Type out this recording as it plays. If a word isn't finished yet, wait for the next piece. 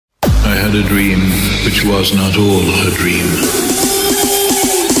I had a dream which was not all a dream.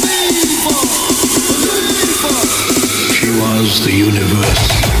 She was the universe.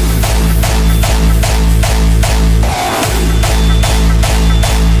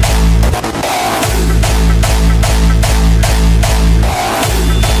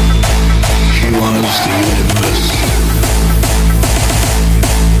 She was the universe.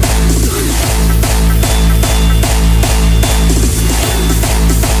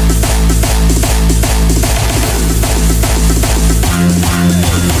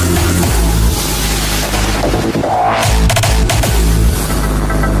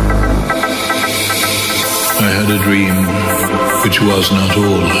 A dream which was not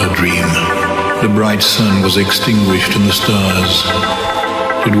all a dream. The bright sun was extinguished and the stars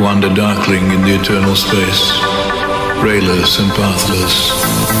did wander darkling in the eternal space, rayless and pathless,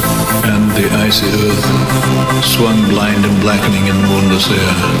 and the icy earth swung blind and blackening in the moonless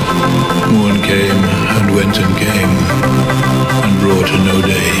air. Moon came and went and came and brought her no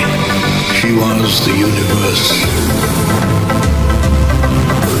day. She was the universe.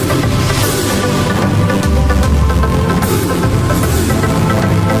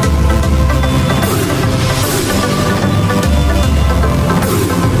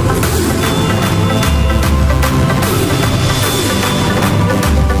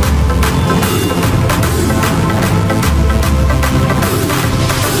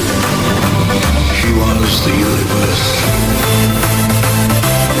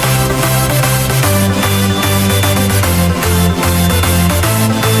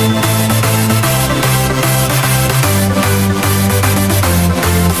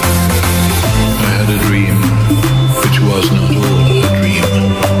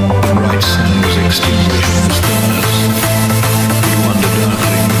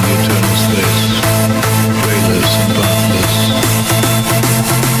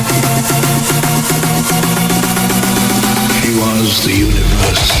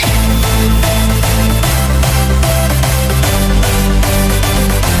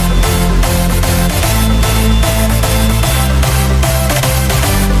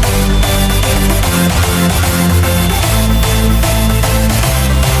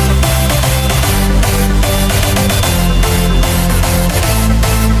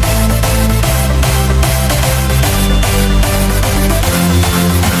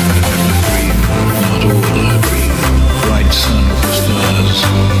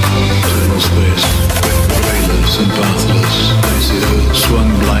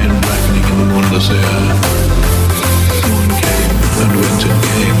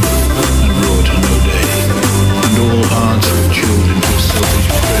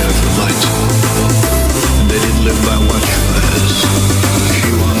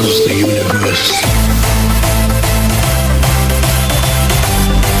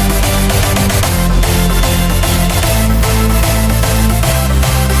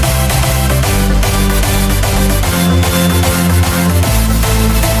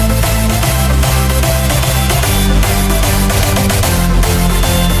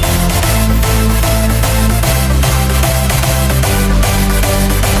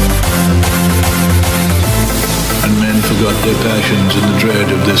 Their passions in the dread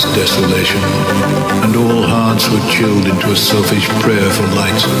of this desolation, and all hearts were chilled into a selfish prayer for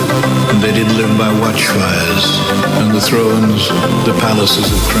light, and they did live by watchfires, and the thrones, the palaces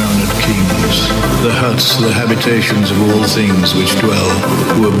of crowned kings, the huts, the habitations of all things which dwell,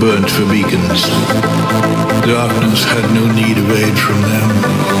 were burnt for beacons. Darkness had no need